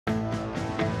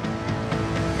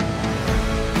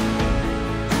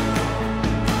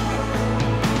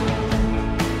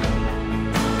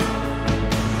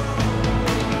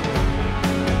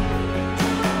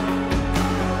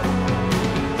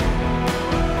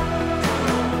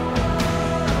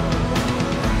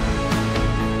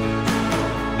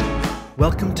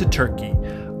Welcome to Turkey.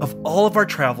 Of all of our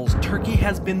travels, Turkey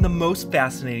has been the most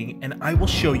fascinating, and I will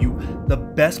show you the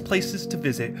best places to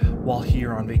visit while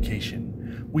here on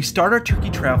vacation. We start our Turkey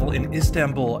travel in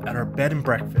Istanbul at our bed and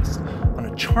breakfast on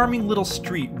a charming little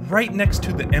street right next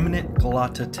to the eminent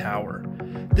Galata Tower.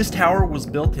 This tower was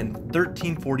built in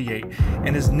 1348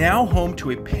 and is now home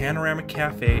to a panoramic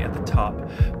cafe at the top.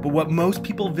 But what most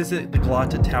people visit the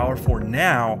Galata Tower for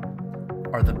now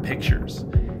are the pictures.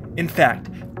 In fact,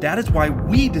 that is why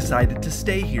we decided to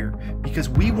stay here, because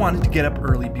we wanted to get up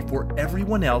early before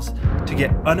everyone else to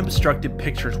get unobstructed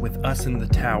pictures with us in the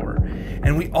tower.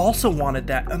 And we also wanted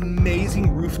that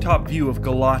amazing rooftop view of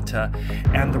Galata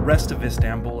and the rest of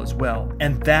Istanbul as well.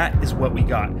 And that is what we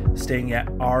got, staying at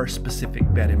our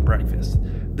specific bed and breakfast.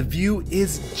 The view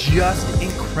is just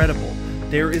incredible.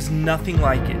 There is nothing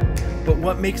like it. But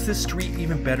what makes this street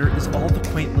even better is all the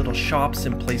quaint little shops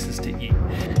and places to eat.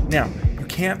 Now,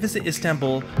 you can't visit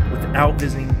Istanbul without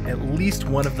visiting at least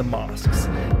one of the mosques.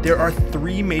 There are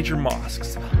 3 major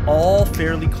mosques, all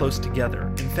fairly close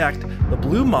together. In fact, the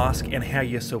Blue Mosque and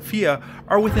Hagia Sophia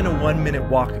are within a 1-minute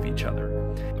walk of each other.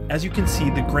 As you can see,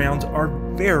 the grounds are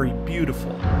very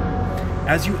beautiful.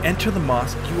 As you enter the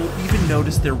mosque, you will even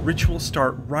notice their rituals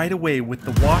start right away with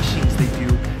the washings they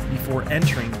do before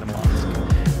entering the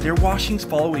mosque. Their washings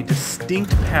follow a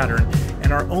distinct pattern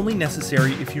and are only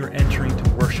necessary if you're entering to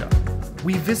worship.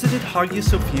 We visited Hagia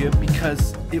Sophia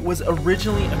because it was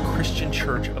originally a Christian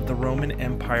church of the Roman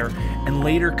Empire and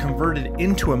later converted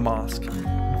into a mosque,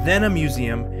 then a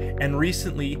museum, and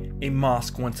recently a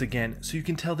mosque once again. So you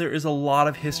can tell there is a lot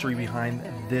of history behind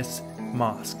this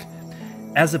mosque.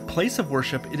 As a place of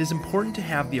worship, it is important to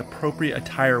have the appropriate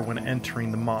attire when entering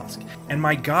the mosque, and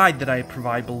my guide that I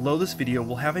provide below this video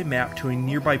will have a map to a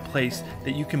nearby place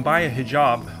that you can buy a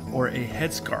hijab or a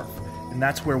headscarf, and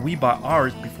that's where we bought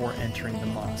ours before entering the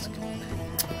mosque.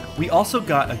 We also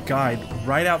got a guide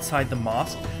right outside the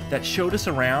mosque that showed us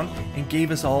around and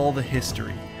gave us all the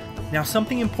history. Now,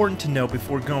 something important to know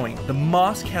before going, the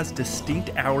mosque has distinct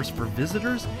hours for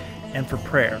visitors and for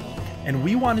prayer, and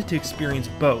we wanted to experience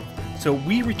both. So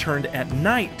we returned at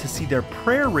night to see their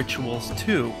prayer rituals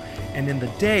too, and in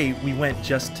the day we went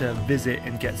just to visit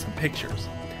and get some pictures.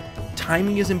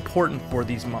 Timing is important for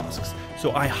these mosques,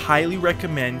 so I highly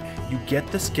recommend you get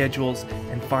the schedules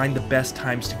and find the best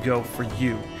times to go for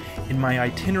you. In my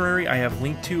itinerary I have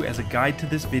linked to as a guide to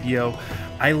this video,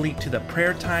 I link to the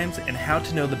prayer times and how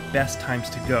to know the best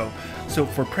times to go. So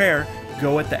for prayer,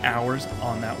 go at the hours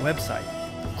on that website.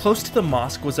 Close to the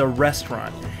mosque was a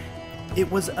restaurant. It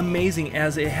was amazing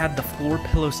as it had the floor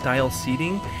pillow style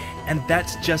seating, and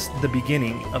that's just the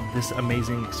beginning of this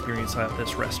amazing experience at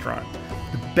this restaurant.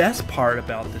 The best part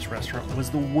about this restaurant was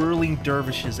the whirling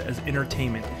dervishes as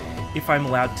entertainment, if I'm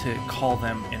allowed to call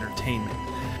them entertainment.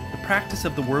 The practice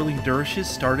of the whirling dervishes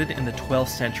started in the 12th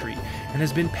century and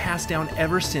has been passed down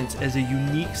ever since as a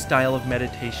unique style of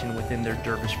meditation within their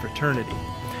dervish fraternity.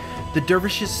 The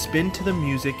dervishes spin to the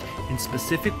music in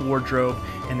specific wardrobe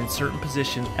and in certain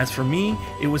positions. As for me,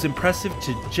 it was impressive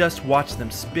to just watch them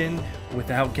spin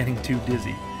without getting too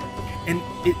dizzy. And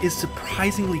it is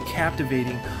surprisingly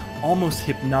captivating, almost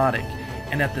hypnotic,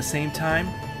 and at the same time,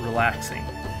 relaxing.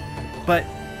 But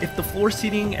if the floor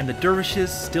seating and the dervishes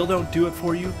still don't do it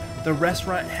for you, the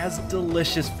restaurant has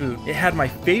delicious food. It had my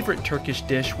favorite Turkish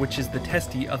dish, which is the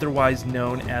testi, otherwise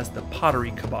known as the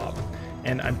pottery kebab.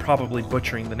 And I'm probably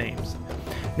butchering the names.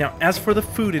 Now, as for the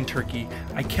food in Turkey,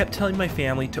 I kept telling my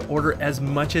family to order as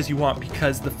much as you want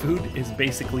because the food is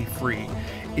basically free.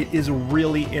 It is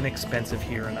really inexpensive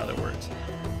here, in other words.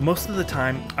 Most of the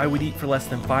time, I would eat for less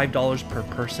than $5 per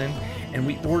person, and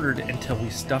we ordered until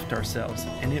we stuffed ourselves,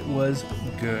 and it was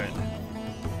good.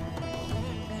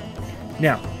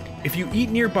 Now, if you eat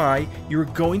nearby, you're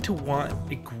going to want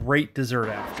a great dessert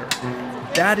after.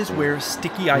 That is where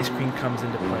sticky ice cream comes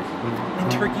into play. In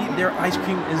Turkey, their ice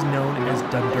cream is known as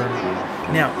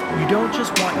dondurma. Now, you don't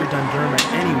just want your dondurma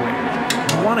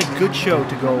anyway. You want a good show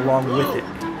to go along with it.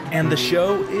 And the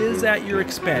show is at your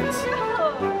expense.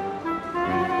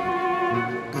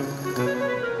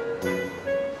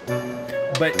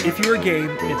 But if you're game,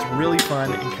 it's really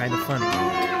fun and kind of funny.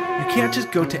 You can't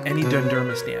just go to any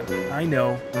dondurma stand. I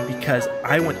know, because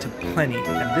I went to plenty,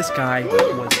 and this guy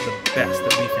was the best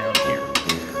that we found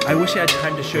here. I wish I had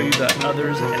time to show you the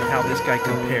others and how this guy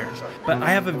compares, but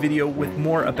I have a video with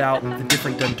more about the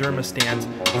different dondurma stands,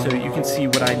 so you can see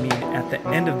what I mean at the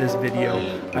end of this video.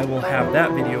 I will have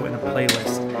that video in a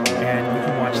playlist, and you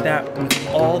can watch that with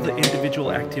all the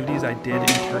individual activities I did in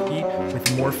Turkey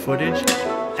with more footage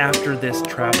after this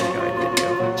travel guide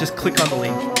video. Just click on the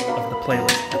link of the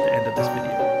playlist at the end of this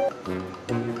video.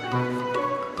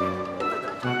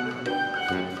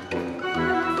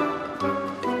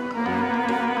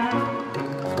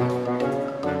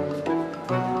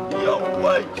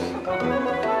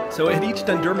 So at each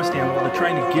dondurma stand, while they're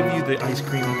trying to give you the ice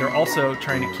cream, they're also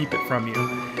trying to keep it from you.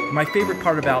 My favorite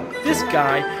part about this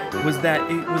guy was that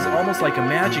it was almost like a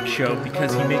magic show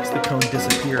because he makes the cone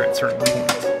disappear at certain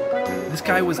points. This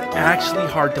guy was actually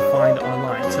hard to find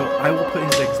online, so I will put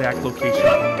his exact location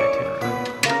on the itinerary.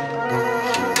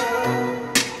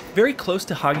 Very close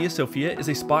to Hagia Sophia is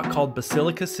a spot called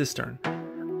Basilica Cistern.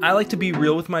 I like to be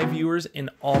real with my viewers in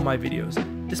all my videos.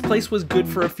 This place was good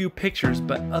for a few pictures,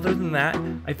 but other than that,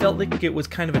 I felt like it was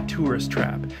kind of a tourist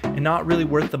trap and not really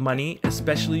worth the money,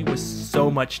 especially with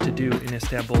so much to do in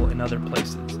Istanbul and other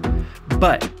places.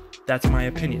 But that's my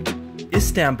opinion.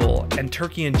 Istanbul and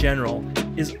Turkey in general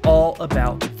is all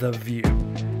about the view.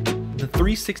 The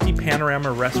 360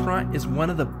 Panorama restaurant is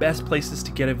one of the best places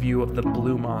to get a view of the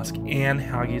Blue Mosque and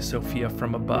Hagia Sophia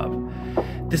from above.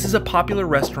 This is a popular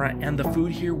restaurant and the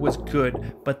food here was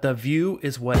good, but the view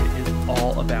is what it is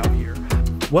all about here.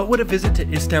 What would a visit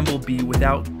to Istanbul be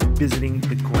without visiting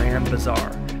the Grand Bazaar?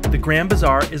 The Grand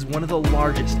Bazaar is one of the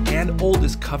largest and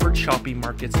oldest covered shopping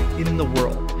markets in the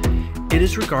world. It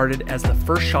is regarded as the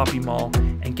first shopping mall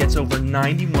and gets over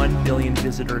 91 million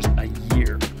visitors a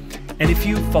year. And if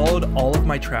you followed all of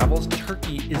my travels,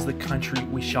 Turkey is the country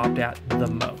we shopped at the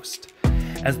most,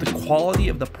 as the quality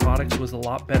of the products was a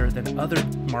lot better than other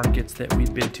markets that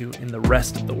we've been to in the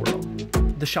rest of the world.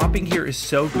 The shopping here is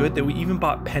so good that we even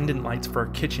bought pendant lights for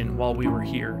our kitchen while we were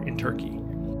here in Turkey.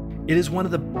 It is one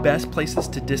of the best places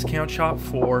to discount shop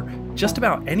for just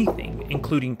about anything,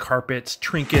 including carpets,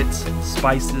 trinkets,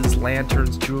 spices,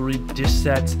 lanterns, jewelry, dish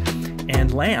sets,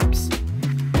 and lamps.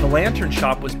 The lantern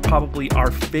shop was probably our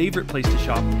favorite place to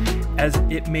shop as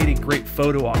it made a great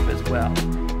photo op as well.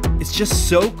 It's just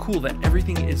so cool that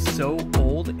everything is so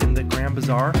old in the Grand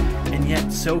Bazaar and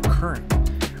yet so current.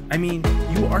 I mean,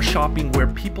 you are shopping where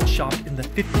people shopped in the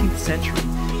 15th century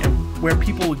and where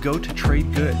people would go to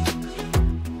trade goods.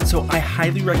 So I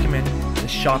highly recommend the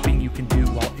shopping you can do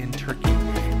while in Turkey.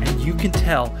 And you can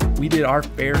tell we did our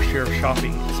fair share of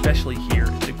shopping, especially here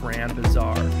at the Grand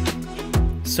Bazaar.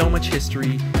 So much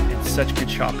history and such good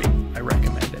shopping, I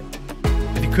recommend it.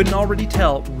 If you couldn't already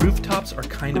tell, rooftops are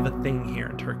kind of a thing here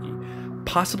in Turkey.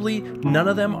 Possibly none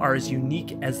of them are as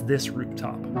unique as this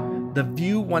rooftop. The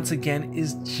view once again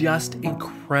is just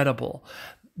incredible,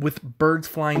 with birds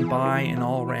flying by and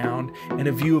all around, and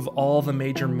a view of all the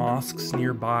major mosques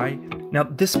nearby. Now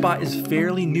this spot is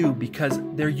fairly new because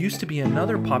there used to be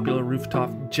another popular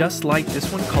rooftop just like this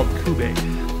one called Kubbe,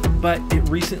 but it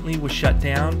recently was shut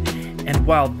down. And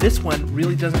while this one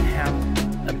really doesn't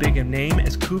have a big a name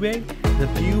as Kubbe, the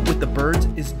view with the birds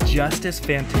is just as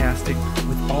fantastic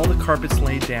with all the carpets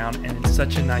laid down and in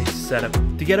such a nice setup.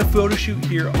 To get a photo shoot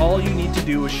here, all you need to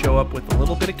do is show up with a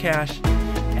little bit of cash,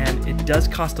 and it does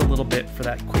cost a little bit for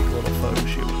that quick little photo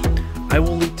shoot. I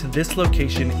will link to this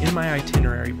location in my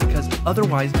itinerary because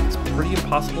otherwise it's pretty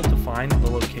impossible to find the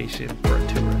location for a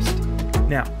tourist.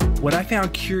 Now, what I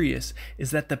found curious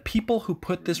is that the people who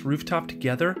put this rooftop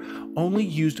together only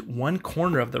used one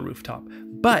corner of the rooftop.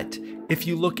 But if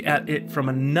you look at it from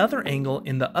another angle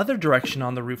in the other direction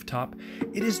on the rooftop,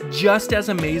 it is just as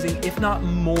amazing, if not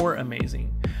more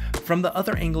amazing. From the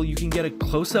other angle, you can get a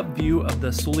close-up view of the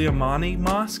Süleymaniye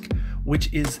Mosque,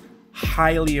 which is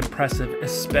highly impressive,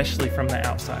 especially from the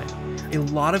outside. A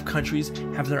lot of countries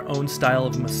have their own style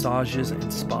of massages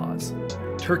and spas.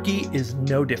 Turkey is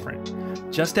no different.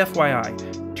 Just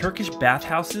FYI, Turkish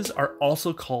bathhouses are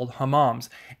also called hammams,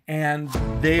 and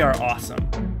they are awesome.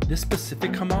 This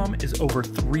specific hammam is over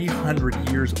 300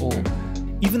 years old.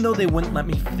 Even though they wouldn't let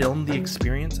me film the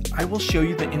experience, I will show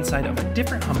you the inside of a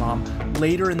different hammam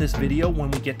later in this video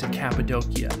when we get to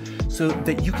Cappadocia, so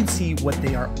that you can see what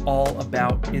they are all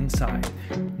about inside.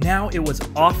 Now it was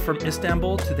off from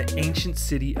Istanbul to the ancient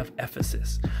city of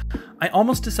Ephesus. I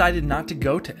almost decided not to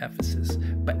go to Ephesus,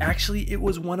 but actually it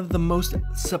was one of the most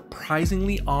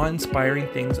surprisingly awe-inspiring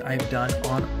things I've done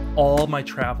on all my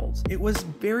travels. It was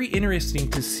very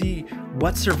interesting to see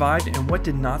what survived and what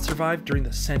did not survive during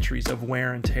the centuries of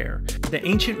wear and tear. The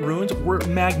ancient ruins were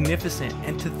magnificent,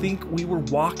 and to think we were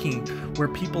walking where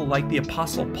people like the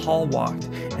Apostle Paul walked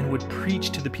and would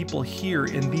preach to the people here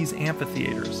in these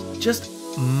amphitheaters. Just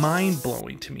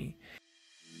mind-blowing to me.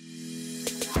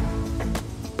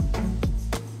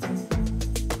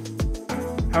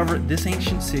 However, this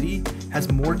ancient city has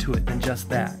more to it than just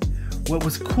that. What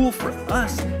was cool for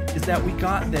us is that we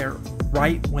got there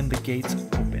right when the gates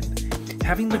opened.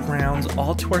 Having the grounds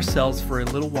all to ourselves for a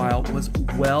little while was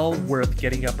well worth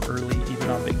getting up early even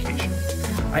on vacation.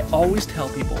 I always tell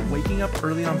people waking up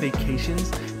early on vacations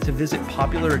to visit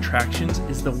popular attractions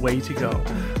is the way to go.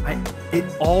 It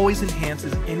always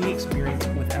enhances any experience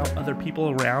without other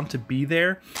people around to be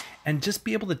there, and just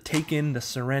be able to take in the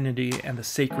serenity and the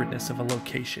sacredness of a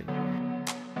location.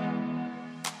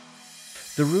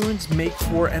 The ruins make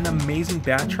for an amazing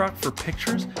backdrop for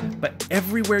pictures, but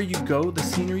everywhere you go, the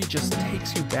scenery just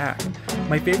takes you back.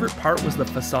 My favorite part was the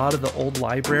facade of the old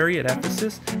library at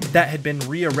Ephesus that had been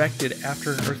re-erected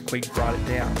after an earthquake brought it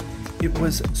down. It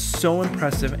was so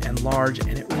impressive and large,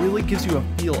 and it really gives you a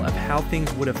feel of how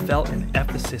things would have felt in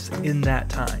Ephesus in that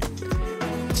time.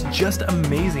 It's just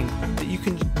amazing that you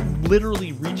can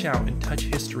literally reach out and touch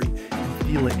history and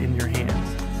feel it in your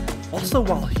hands. Also,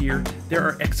 while here, there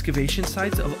are excavation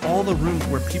sites of all the rooms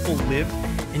where people lived,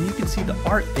 and you can see the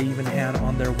art they even had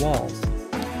on their walls.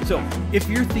 So, if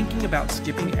you're thinking about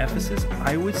skipping Ephesus,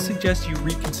 I would suggest you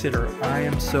reconsider. I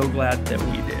am so glad that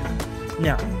we did.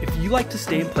 Now, if you like to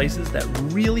stay in places that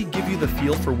really give you the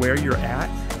feel for where you're at,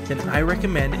 then I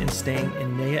recommend staying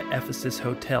in Nea Ephesus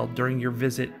Hotel during your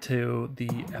visit to the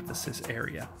Ephesus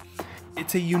area.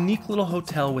 It's a unique little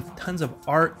hotel with tons of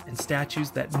art and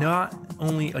statues that not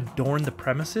only adorn the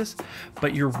premises,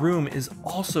 but your room is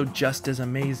also just as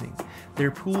amazing.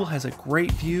 Their pool has a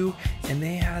great view, and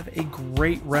they have a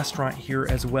great restaurant here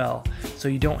as well, so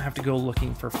you don't have to go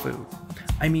looking for food.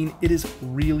 I mean, it is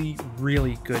really,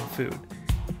 really good food.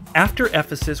 After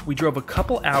Ephesus, we drove a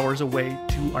couple hours away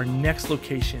to our next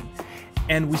location,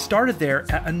 and we started there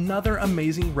at another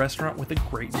amazing restaurant with a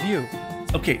great view.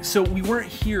 Okay, so we weren't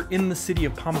here in the city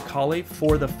of Pamukkale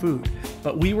for the food,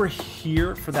 but we were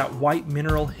here for that white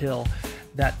mineral hill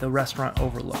that the restaurant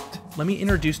overlooked. Let me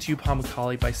introduce to you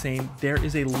Pamukkale by saying there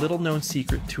is a little known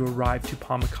secret to arrive to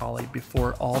Pamukkale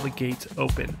before all the gates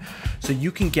open, so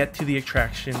you can get to the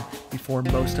attraction before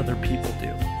most other people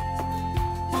do.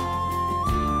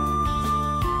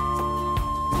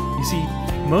 You see,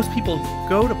 most people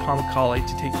go to Pamukkale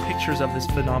to take pictures of this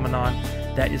phenomenon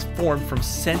that is formed from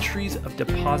centuries of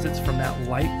deposits from that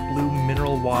light blue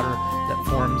mineral water that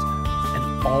forms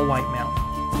an all-white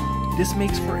mountain. This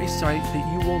makes for a sight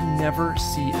that you will never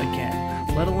see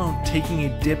again, let alone taking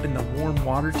a dip in the warm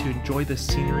water to enjoy the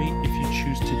scenery if you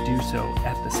choose to do so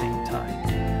at the same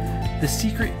time. The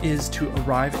secret is to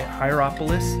arrive at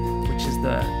Hierapolis, which is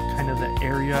the kind of the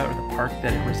area or the park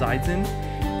that it resides in,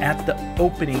 at the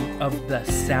opening of the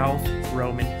South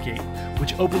Roman Gate,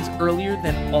 which opens earlier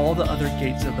than all the other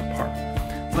gates of the park.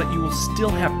 But you will still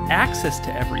have access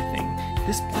to everything.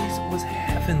 This place was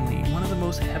heavenly, one of the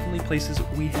most heavenly places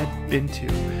we had been to.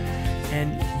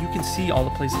 And you can see all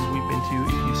the places we've been to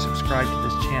if you subscribe to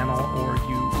this channel or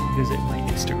you visit my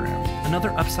Instagram.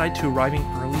 Another upside to arriving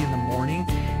early in the morning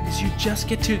is you just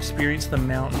get to experience the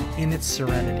mountain in its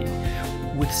serenity,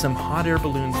 with some hot air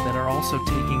balloons that are also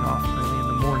taking off early in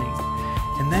the morning,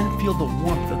 and then feel the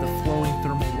warmth of the flowing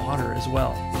thermal water as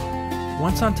well.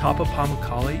 Once on top of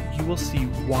Pamukkale, you will see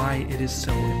why it is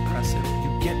so impressive.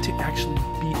 You get to actually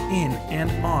be in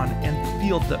and on and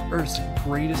feel the Earth's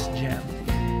greatest gem.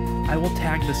 I will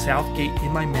tag the South Gate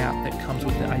in my map that comes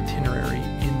with the itinerary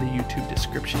in the YouTube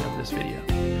description of this video.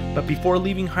 But before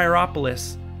leaving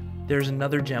Hierapolis, there's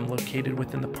another gem located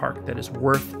within the park that is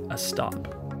worth a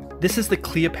stop. This is the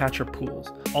Cleopatra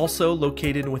Pools, also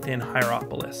located within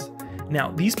Hierapolis.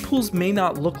 Now, these pools may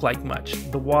not look like much.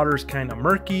 The water is kind of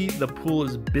murky, the pool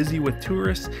is busy with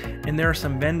tourists, and there are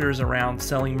some vendors around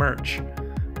selling merch.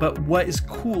 But what is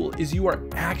cool is you are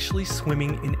actually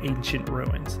swimming in ancient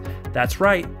ruins. That's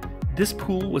right, this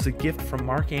pool was a gift from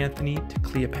Mark Antony to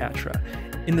Cleopatra.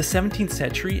 In the 17th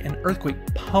century, an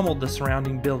earthquake pummeled the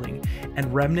surrounding building,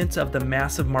 and remnants of the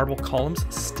massive marble columns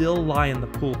still lie in the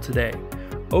pool today.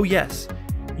 Oh yes,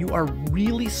 you are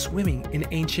really swimming in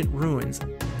ancient ruins,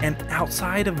 and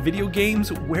outside of video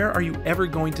games, where are you ever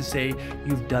going to say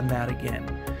you've done that again?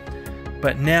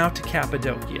 But now to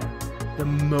Cappadocia, the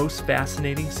most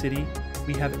fascinating city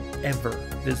we have ever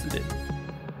visited.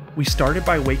 We started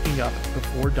by waking up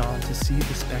before dawn to see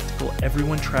the spectacle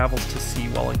everyone travels to see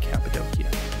while in Cappadocia.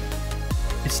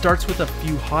 It starts with a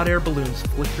few hot air balloons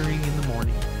flickering in the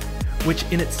morning, which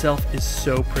in itself is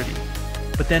so pretty.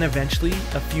 But then eventually,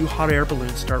 a few hot air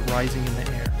balloons start rising in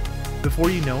the air.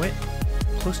 Before you know it,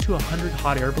 close to 100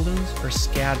 hot air balloons are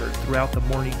scattered throughout the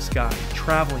morning sky,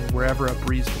 traveling wherever a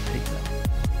breeze will take them.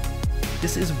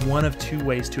 This is one of two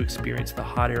ways to experience the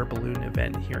hot air balloon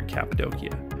event here in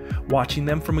Cappadocia. Watching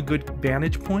them from a good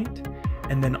vantage point,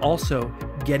 and then also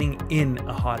getting in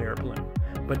a hot air balloon.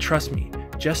 But trust me,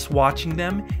 just watching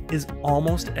them is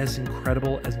almost as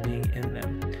incredible as being in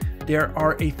them. There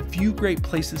are a few great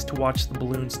places to watch the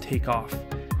balloons take off.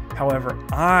 However,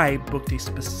 I booked a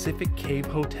specific cave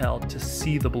hotel to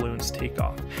see the balloons take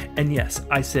off. And yes,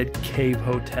 I said cave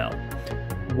hotel.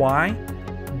 Why?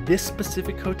 This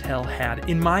specific hotel had,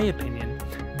 in my opinion,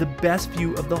 the best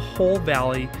view of the whole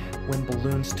valley when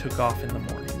balloons took off in the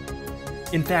morning.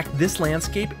 In fact, this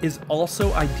landscape is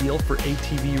also ideal for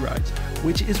ATV rides,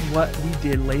 which is what we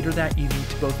did later that evening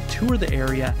to both tour the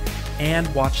area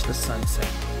and watch the sunset.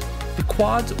 The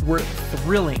quads were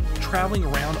thrilling, traveling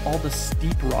around all the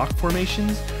steep rock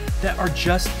formations that are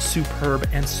just superb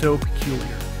and so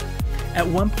peculiar. At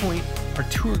one point, our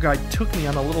tour guide took me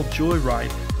on a little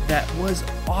joyride that was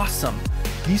awesome.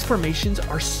 These formations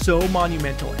are so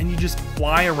monumental and you just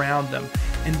fly around them,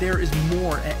 and there is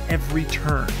more at every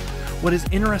turn. What is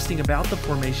interesting about the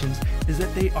formations is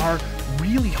that they are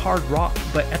really hard rock,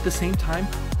 but at the same time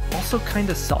also kind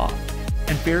of soft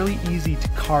and fairly easy to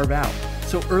carve out.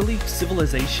 So early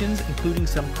civilizations, including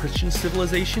some Christian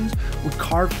civilizations, would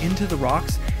carve into the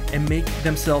rocks and make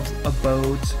themselves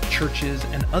abodes, churches,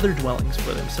 and other dwellings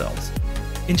for themselves.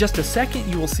 In just a second,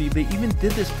 you will see they even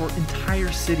did this for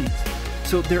entire cities.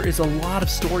 So there is a lot of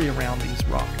story around these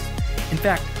rocks. In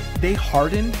fact, they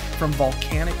hardened from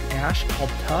volcanic ash called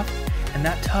tuff, and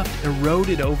that tuff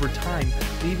eroded over time,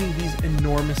 leaving these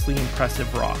enormously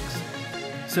impressive rocks.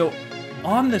 So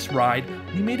on this ride,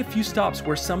 we made a few stops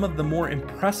where some of the more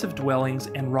impressive dwellings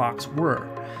and rocks were.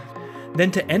 Then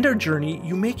to end our journey,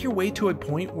 you make your way to a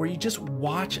point where you just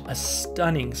watch a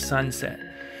stunning sunset.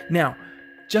 Now,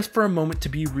 just for a moment to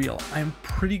be real, I'm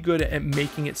pretty good at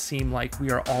making it seem like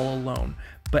we are all alone,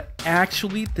 but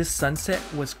actually this sunset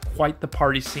was quite the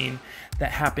party scene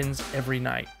that happens every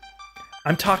night.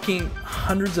 I'm talking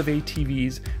hundreds of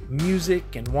ATVs,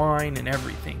 music and wine and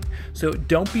everything. So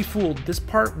don't be fooled, this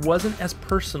part wasn't as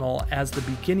personal as the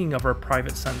beginning of our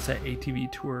private sunset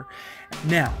ATV tour.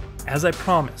 Now, as I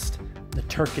promised, the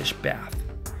Turkish bath.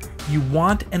 You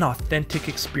want an authentic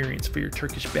experience for your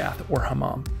Turkish bath or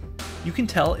hammam. You can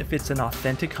tell if it's an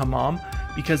authentic hammam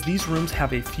because these rooms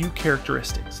have a few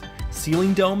characteristics.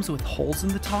 Ceiling domes with holes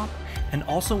in the top, and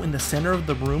also in the center of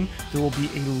the room there will be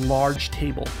a large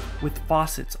table with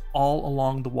faucets all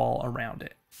along the wall around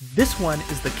it. This one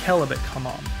is the Kelebek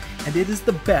hammam, and it is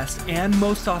the best and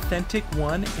most authentic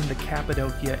one in the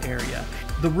Cappadocia area.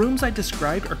 The rooms I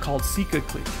described are called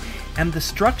sikaklik, and the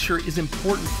structure is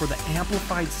important for the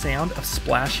amplified sound of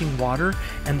splashing water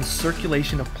and the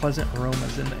circulation of pleasant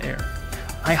aromas in the air.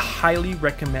 I highly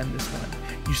recommend this one.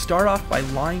 You start off by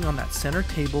lying on that center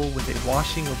table with a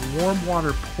washing of warm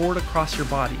water poured across your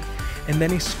body, and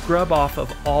then a scrub off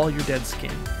of all your dead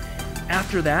skin.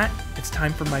 After that, it's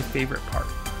time for my favorite part,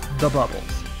 the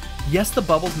bubbles. Yes, the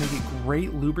bubbles make a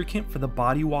great lubricant for the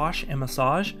body wash and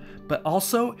massage, but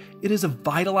also it is a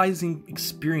vitalizing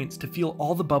experience to feel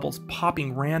all the bubbles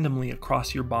popping randomly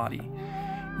across your body.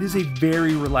 It is a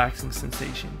very relaxing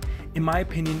sensation. In my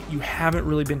opinion, you haven't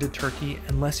really been to Turkey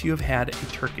unless you have had a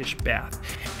Turkish bath.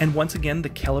 And once again, the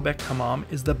Kelebek hammam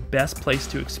is the best place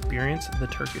to experience the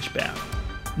Turkish bath.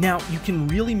 Now, you can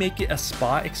really make it a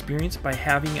spa experience by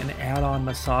having an add-on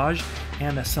massage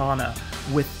and a sauna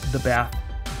with the bath,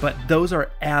 but those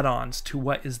are add-ons to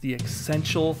what is the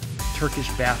essential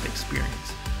Turkish bath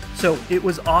experience. So it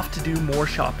was off to do more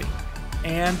shopping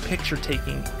and picture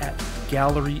taking at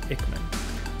Gallery Ikman.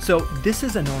 So this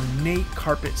is an ornate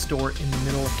carpet store in the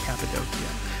middle of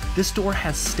Cappadocia. This store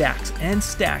has stacks and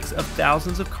stacks of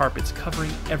thousands of carpets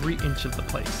covering every inch of the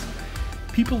place.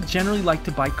 People generally like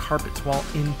to buy carpets while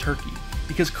in Turkey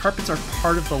because carpets are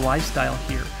part of the lifestyle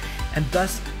here, and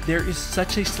thus there is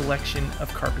such a selection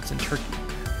of carpets in Turkey.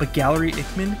 But Gallery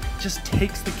Ikman just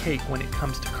takes the cake when it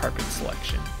comes to carpet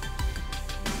selection.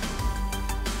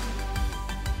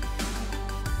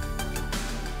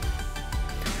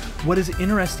 What is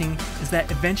interesting is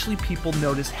that eventually people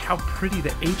noticed how pretty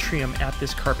the atrium at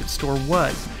this carpet store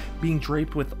was, being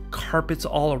draped with carpets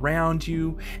all around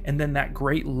you, and then that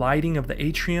great lighting of the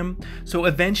atrium. So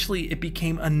eventually it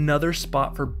became another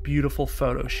spot for beautiful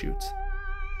photo shoots.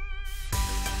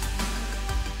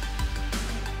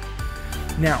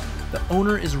 Now, the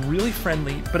owner is really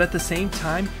friendly, but at the same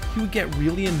time, he would get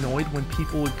really annoyed when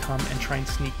people would come and try and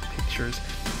sneak pictures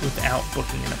without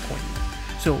booking an appointment.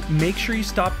 So make sure you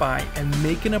stop by and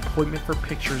make an appointment for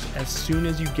pictures as soon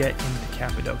as you get into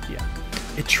Cappadocia.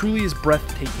 It truly is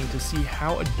breathtaking to see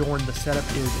how adorned the setup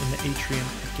is in the atrium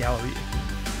at Gallery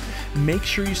Ikman. Make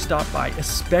sure you stop by,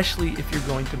 especially if you're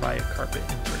going to buy a carpet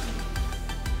in Turkey.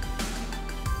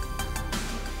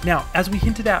 Now, as we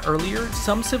hinted at earlier,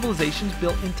 some civilizations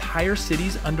built entire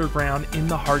cities underground in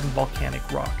the hardened volcanic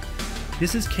rock.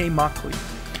 This is Kaymakli,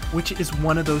 which is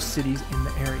one of those cities in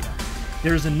the area.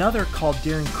 There's another called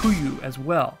Derinkuyu as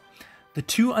well. The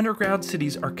two underground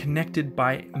cities are connected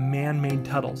by man-made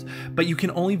tunnels, but you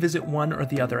can only visit one or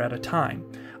the other at a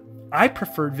time. I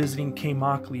preferred visiting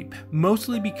Kaymakli,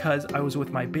 mostly because I was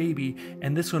with my baby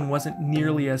and this one wasn't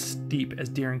nearly as steep as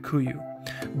Derinkuyu,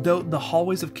 though the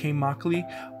hallways of Kaymakli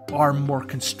are more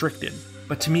constricted,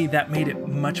 but to me that made it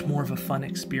much more of a fun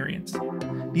experience.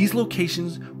 These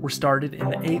locations were started in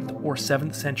the 8th or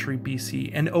 7th century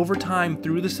BC, and over time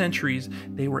through the centuries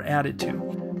they were added to.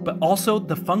 But also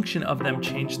the function of them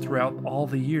changed throughout all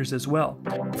the years as well.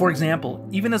 For example,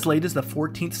 even as late as the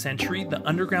 14th century, the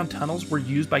underground tunnels were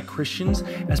used by Christians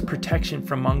as protection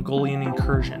from Mongolian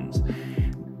incursions.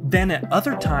 Then at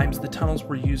other times, the tunnels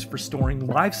were used for storing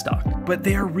livestock. But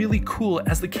they are really cool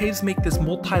as the caves make this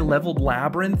multi-leveled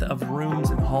labyrinth of rooms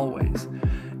and hallways.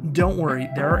 Don't worry,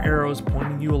 there are arrows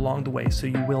pointing you along the way so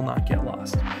you will not get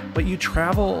lost. But you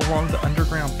travel along the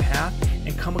underground path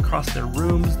and come across their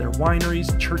rooms, their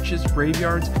wineries, churches,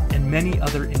 graveyards, and many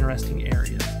other interesting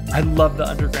areas. I love the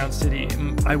underground city.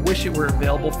 I wish it were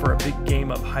available for a big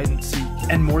game of hide and seek.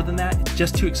 And more than that,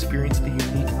 just to experience the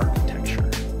unique architecture.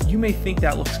 You may think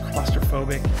that looks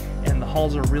claustrophobic and the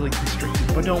halls are really constricted,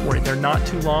 but don't worry, they're not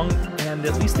too long, and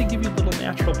at least they give you little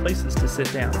natural places to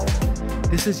sit down.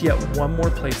 This is yet one more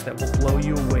place that will blow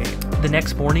you away. The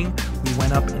next morning, we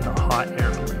went up in the hot air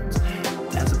balloons,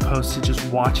 as opposed to just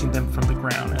watching them from the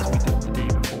ground as we did the day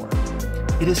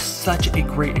before. It is such a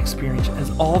great experience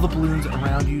as all the balloons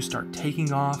around you start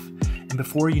taking off, and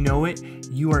before you know it,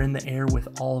 you are in the air with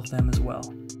all of them as well.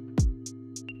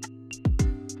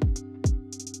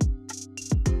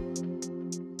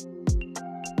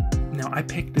 Now, I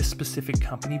picked this specific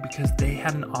company because they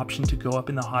had an option to go up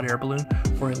in the hot air balloon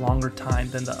for a longer time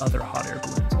than the other hot air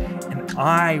balloons. And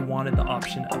I wanted the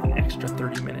option of an extra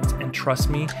 30 minutes, and trust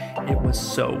me, it was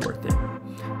so worth it.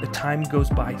 The time goes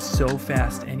by so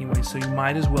fast anyway, so you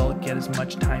might as well get as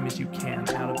much time as you can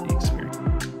out of the experience.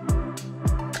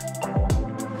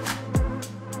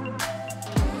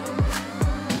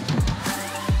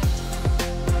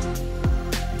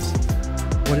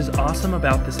 What is awesome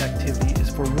about this activity is,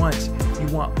 for once, you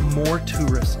want more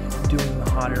tourists doing the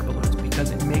hot air balloons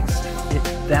because it makes it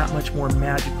that much more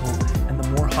magical, and the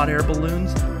more hot air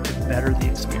balloons, the better the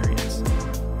experience.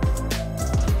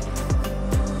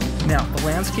 Now, the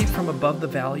landscape from above the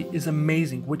valley is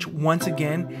amazing, which once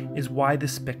again is why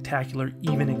this spectacular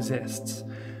even exists.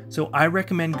 So I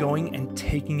recommend going and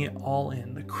taking it all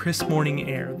in, the crisp morning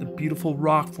air, the beautiful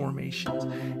rock formations,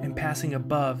 and passing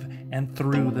above and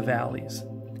through the valleys.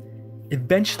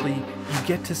 Eventually, you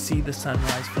get to see the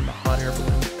sunrise from the hot air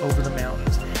balloon over the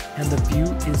mountains, and the view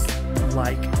is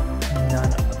like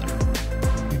none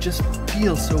other. You just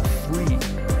feel so free.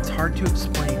 It's hard to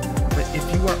explain, but if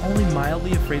you are only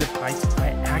mildly afraid of heights,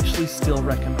 I actually still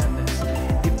recommend this.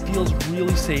 It feels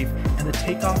really safe, and the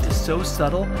takeoff is so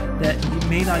subtle that it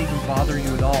may not even bother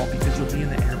you at all because you'll be in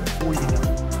the air before you know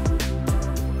it.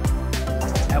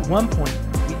 At one point,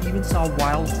 we even saw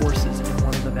wild horses in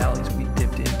one of the valleys we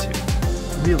dipped into.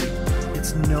 Really,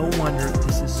 it's no wonder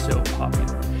this is so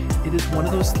popular. It is one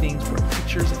of those things where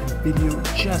pictures and video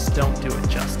just don't do it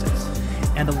justice.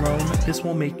 And alone, this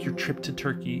will make your trip to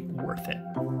Turkey worth it.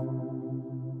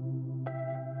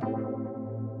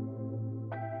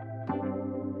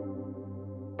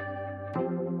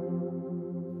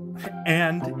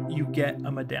 And you get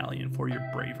a medallion for your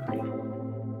bravery.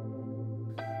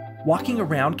 Walking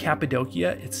around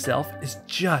Cappadocia itself is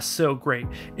just so great.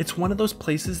 It's one of those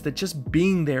places that just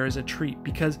being there is a treat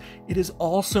because it is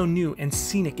all so new and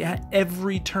scenic at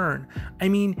every turn. I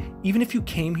mean, even if you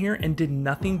came here and did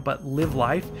nothing but live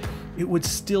life, it would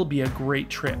still be a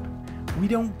great trip. We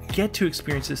don't get to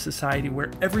experience a society where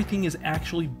everything is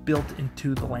actually built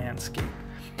into the landscape.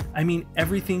 I mean,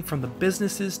 everything from the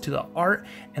businesses to the art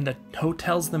and the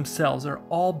hotels themselves are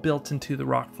all built into the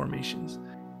rock formations.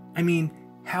 I mean,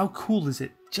 how cool is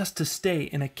it just to stay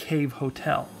in a cave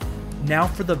hotel? Now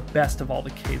for the best of all the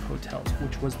cave hotels,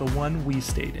 which was the one we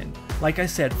stayed in. Like I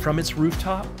said, from its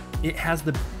rooftop, it has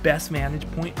the best vantage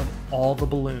point of all the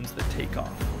balloons that take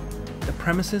off. The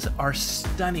premises are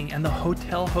stunning and the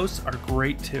hotel hosts are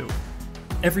great too.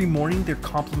 Every morning their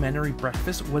complimentary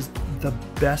breakfast was the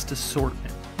best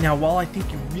assortment. Now, while I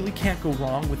think you really can't go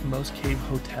wrong with most cave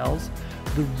hotels,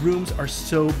 the rooms are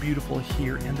so beautiful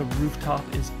here and the rooftop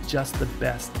is just the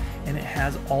best, and it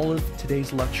has all of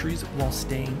today's luxuries while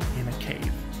staying in a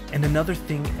cave. And another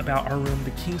thing about our room,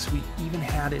 the King Suite even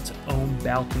had its own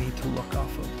balcony to look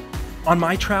off of. On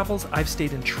my travels, I've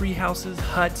stayed in tree houses,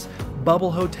 huts,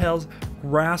 bubble hotels,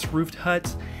 grass-roofed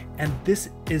huts, and this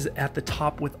is at the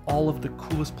top with all of the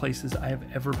coolest places I have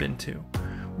ever been to.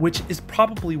 Which is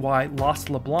probably why Lost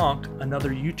LeBlanc,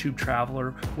 another YouTube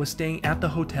traveler, was staying at the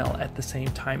hotel at the same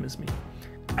time as me.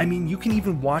 I mean, you can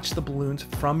even watch the balloons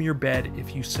from your bed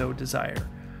if you so desire.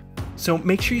 So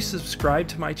make sure you subscribe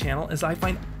to my channel as I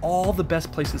find all the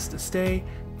best places to stay,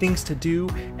 things to do,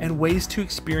 and ways to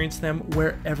experience them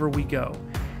wherever we go.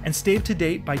 And stay up to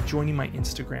date by joining my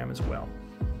Instagram as well.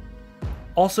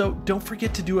 Also, don't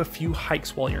forget to do a few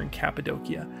hikes while you're in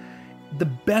Cappadocia. The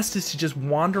best is to just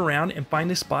wander around and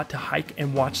find a spot to hike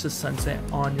and watch the sunset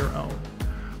on your own.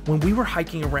 When we were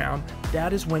hiking around,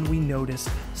 that is when we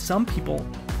noticed some people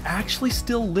actually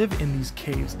still live in these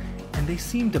caves, and they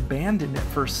seemed abandoned at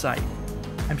first sight.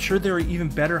 I'm sure there are even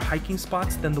better hiking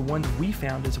spots than the ones we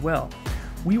found as well.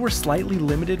 We were slightly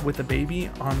limited with a baby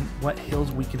on what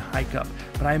hills we can hike up,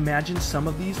 but I imagine some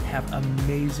of these have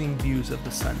amazing views of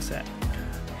the sunset.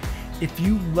 If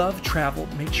you love travel,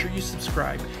 make sure you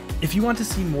subscribe. If you want to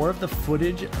see more of the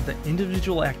footage of the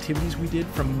individual activities we did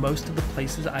from most of the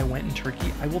places I went in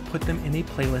Turkey, I will put them in a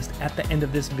playlist at the end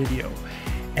of this video.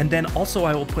 And then also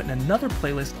I will put in another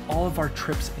playlist all of our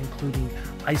trips, including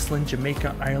Iceland,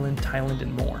 Jamaica, Ireland, Thailand,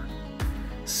 and more.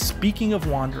 Speaking of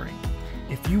wandering,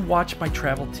 if you watch my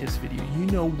travel tips video, you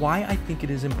know why I think it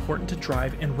is important to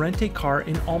drive and rent a car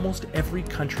in almost every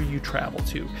country you travel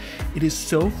to. It is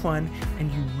so fun and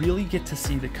you really get to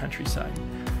see the countryside.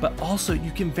 But also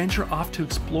you can venture off to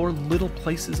explore little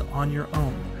places on your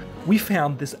own. We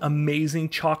found this amazing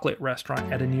chocolate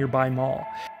restaurant at a nearby mall.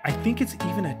 I think it's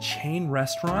even a chain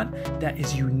restaurant that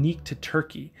is unique to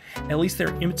Turkey. At least their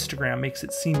Instagram makes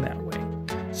it seem that way.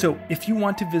 So if you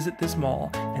want to visit this mall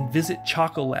and visit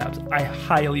Choco Labs, I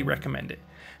highly recommend it.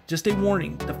 Just a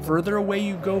warning, the further away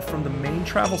you go from the main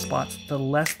travel spots, the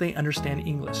less they understand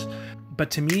English.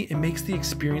 But to me, it makes the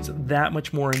experience that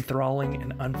much more enthralling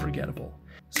and unforgettable.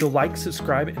 So like,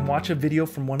 subscribe, and watch a video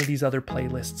from one of these other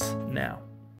playlists now.